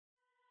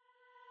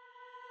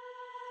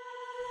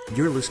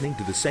You're listening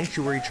to the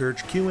Sanctuary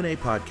Church Q&A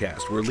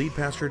podcast, where lead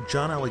pastor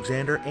John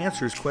Alexander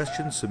answers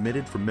questions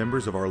submitted from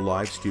members of our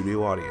live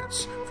studio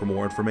audience. For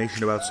more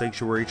information about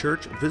Sanctuary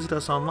Church, visit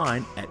us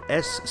online at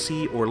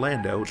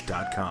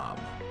scorlando.com.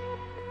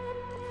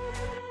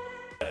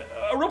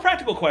 A real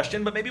practical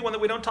question, but maybe one that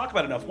we don't talk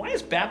about enough. Why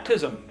is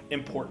baptism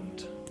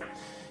important?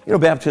 You know,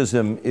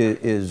 baptism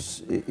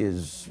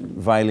is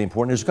vitally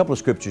important. There's a couple of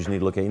scriptures you need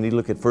to look at. You need to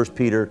look at 1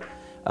 Peter.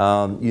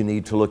 You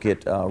need to look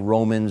at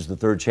Romans, the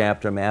 3rd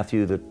chapter,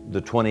 Matthew, the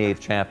 28th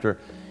chapter,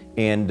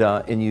 and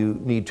you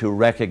need to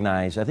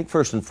recognize, I think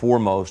first and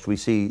foremost, we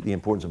see the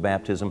importance of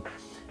baptism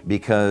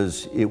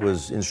because it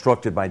was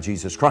instructed by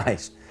Jesus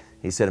Christ.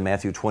 He said in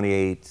Matthew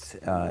 28,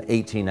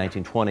 18,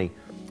 19, 20,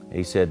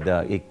 he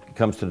said, he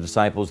comes to the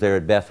disciples there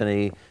at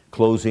Bethany,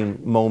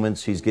 closing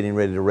moments, he's getting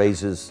ready to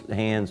raise his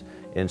hands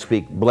and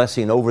speak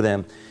blessing over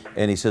them,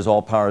 and he says,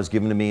 all power is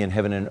given to me in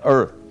heaven and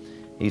earth.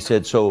 He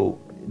said,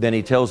 so then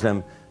he tells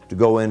them to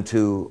go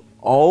into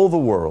all the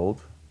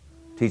world,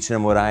 teaching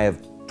them what I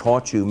have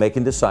taught you,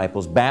 making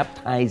disciples,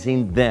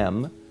 baptizing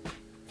them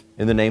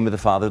in the name of the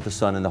Father, the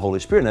Son, and the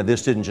Holy Spirit. Now,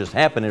 this didn't just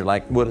happen. They're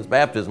like, what is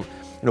baptism?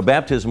 You know,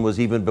 baptism was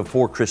even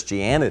before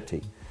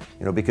Christianity,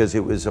 you know, because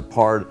it was a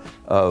part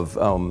of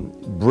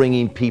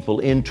bringing people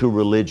into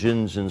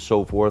religions and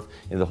so forth,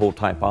 and the whole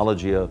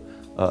typology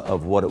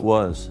of what it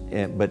was.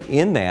 But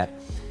in that,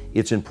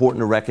 it's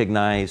important to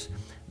recognize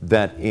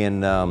that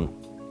in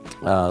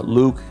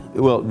Luke,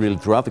 well, really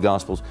throughout the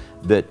Gospels,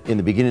 that in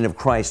the beginning of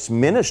Christ's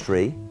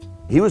ministry,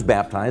 he was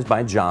baptized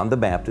by John the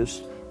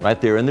Baptist right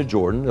there in the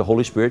Jordan. The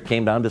Holy Spirit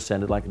came down,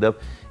 descended like a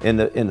dove, and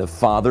the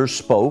Father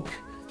spoke,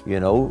 you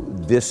know,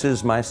 this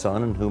is my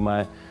Son in whom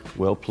I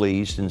well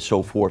pleased, and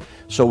so forth.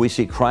 So we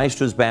see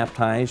Christ was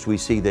baptized. We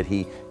see that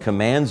he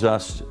commands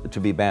us to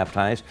be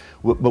baptized,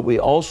 but we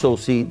also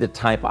see the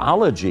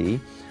typology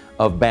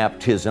of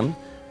baptism,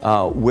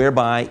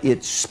 whereby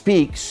it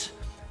speaks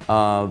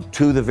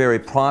to the very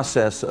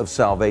process of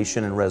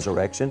salvation and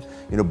resurrection,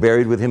 you know,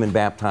 buried with him in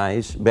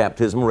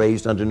baptism,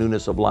 raised unto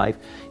newness of life.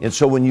 And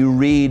so when you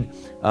read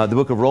the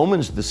book of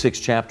Romans, the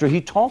 6th chapter, he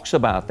talks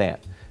about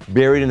that,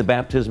 buried in the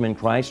baptism in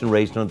Christ and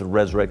raised unto the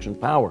resurrection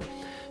power.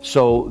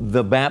 So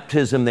the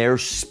baptism there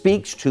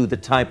speaks to the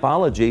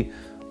typology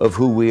of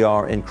who we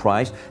are in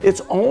Christ.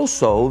 It's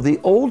also the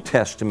Old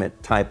Testament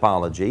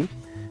typology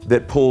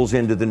that pulls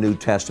into the New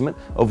Testament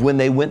of when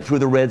they went through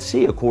the Red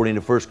Sea, according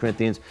to 1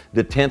 Corinthians,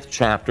 the 10th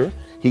chapter.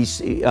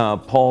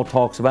 Paul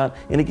talks about,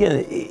 and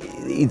again,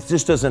 he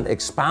just doesn't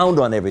expound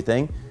on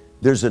everything.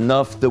 There's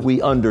enough that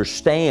we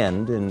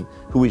understand, and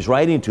who he's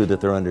writing to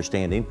that they're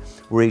understanding,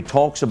 where he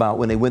talks about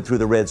when they went through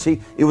the Red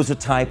Sea, it was a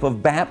type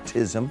of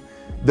baptism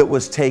that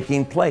was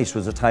taking place,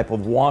 was a type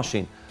of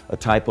washing, a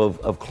type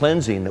of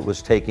cleansing that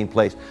was taking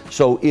place.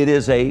 So it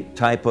is a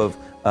type of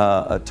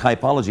a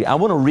typology. I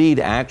want to read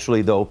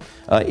actually though,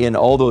 in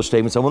all those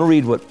statements, I want to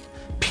read what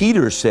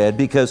Peter said,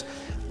 because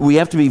we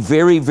have to be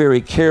very,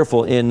 very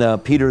careful in 1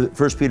 Peter, the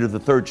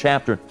 3rd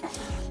chapter,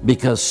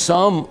 because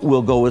some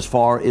will go as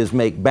far as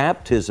make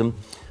baptism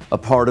a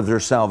part of their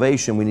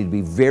salvation. We need to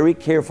be very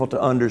careful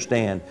to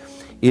understand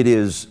it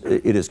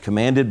is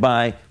commanded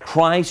by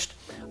Christ.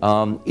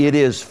 It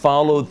is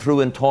followed through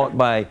and taught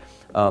by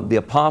the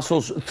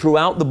apostles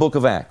throughout the book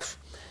of Acts.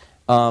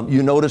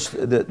 You notice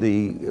that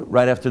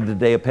right after the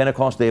day of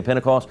Pentecost,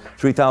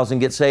 3,000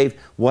 get saved.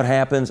 What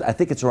happens? I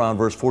think it's around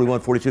verse 41,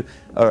 42.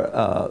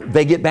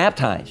 They get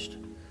baptized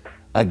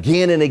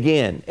again and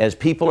again. As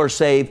people are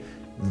saved,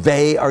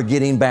 they are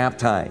getting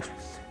baptized.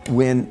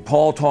 When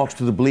Paul talks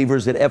to the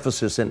believers at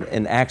Ephesus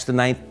in Acts the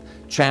 9th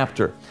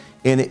chapter,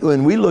 and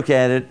when we look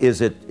at it,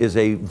 is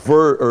a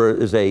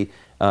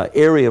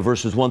area,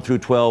 verses 1 through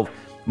 12,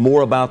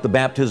 more about the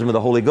baptism of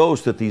the Holy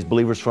Ghost, that these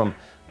believers from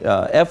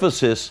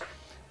Ephesus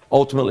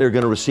ultimately are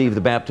going to receive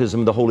the baptism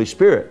of the Holy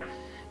Spirit.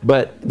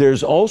 But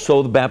there's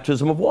also the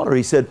baptism of water.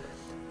 He said,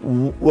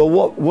 well,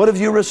 what have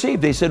you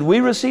received? They said, we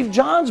received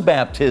John's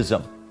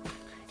baptism.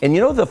 And you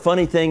know, the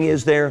funny thing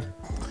is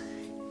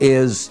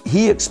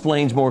he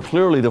explains more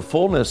clearly the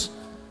fullness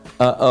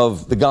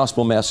of the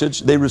gospel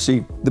message. They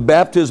receive the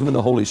baptism in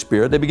the Holy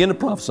Spirit. They begin to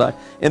prophesy,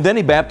 and then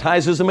he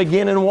baptizes them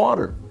again in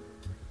water.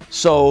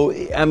 So,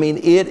 I mean,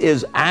 it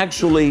is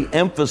actually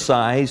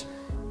emphasized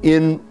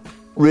in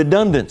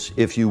redundance,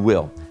 if you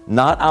will,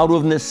 not out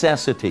of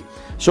necessity.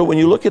 So when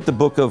you look at the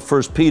book of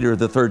 1 Peter,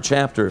 the 3rd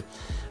chapter,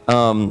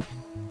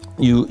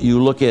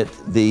 you look at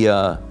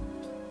the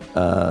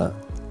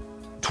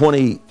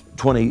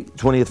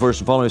 20th verse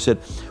and following, it said,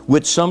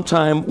 which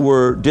sometime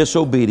were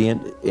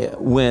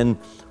disobedient when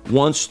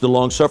once the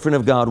long-suffering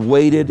of God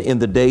waited in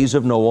the days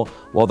of Noah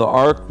while the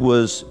ark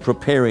was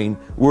preparing,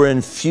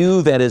 wherein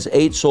few, that is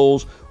 8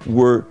 souls,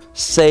 were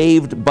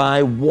saved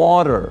by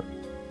water.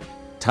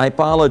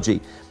 Typology.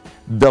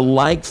 The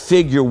like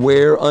figure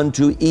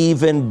whereunto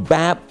even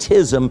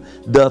baptism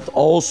doth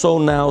also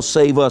now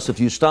save us. If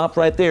you stopped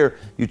right there,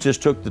 you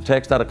just took the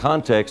text out of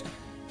context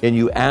and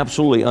you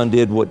absolutely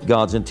undid what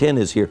God's intent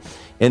is here.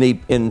 And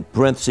he, in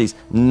parentheses,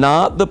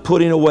 not the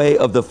putting away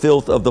of the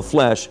filth of the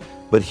flesh,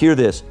 But hear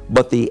this,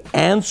 but the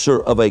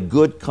answer of a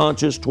good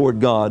conscience toward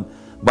God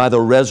by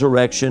the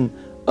resurrection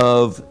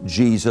of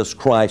Jesus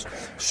Christ.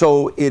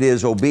 So it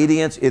is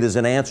obedience, it is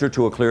an answer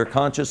to a clear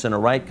conscience and a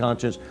right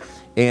conscience.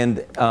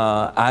 And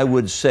I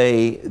would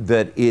say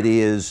that it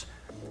is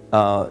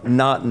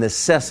not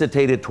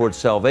necessitated towards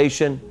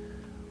salvation,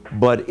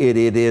 but it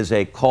is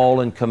a call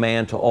and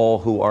command to all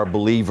who are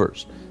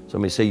believers.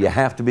 Somebody say, you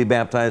have to be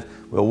baptized.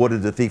 Well, what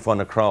did the thief on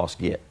the cross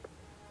get?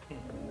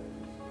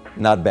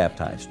 Not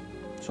baptized.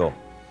 So,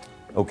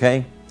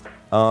 okay.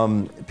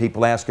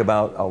 People ask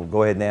about, I'll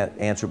go ahead and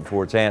answer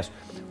before it's asked.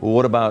 Well,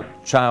 what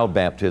about child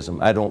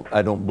baptism? I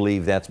don't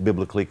believe that's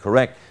biblically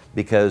correct,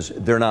 because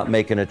they're not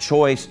making a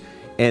choice.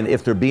 And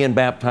if they're being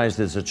baptized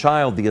as a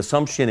child, the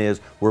assumption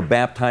is we're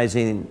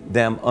baptizing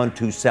them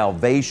unto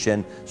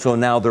salvation, so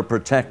now they're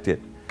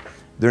protected.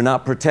 They're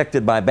not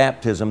protected by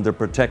baptism, they're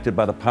protected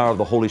by the power of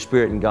the Holy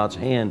Spirit and God's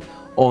hand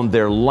on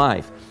their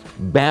life.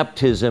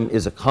 Baptism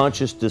is a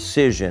conscious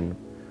decision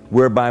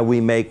whereby we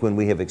make when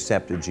we have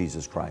accepted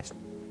Jesus Christ.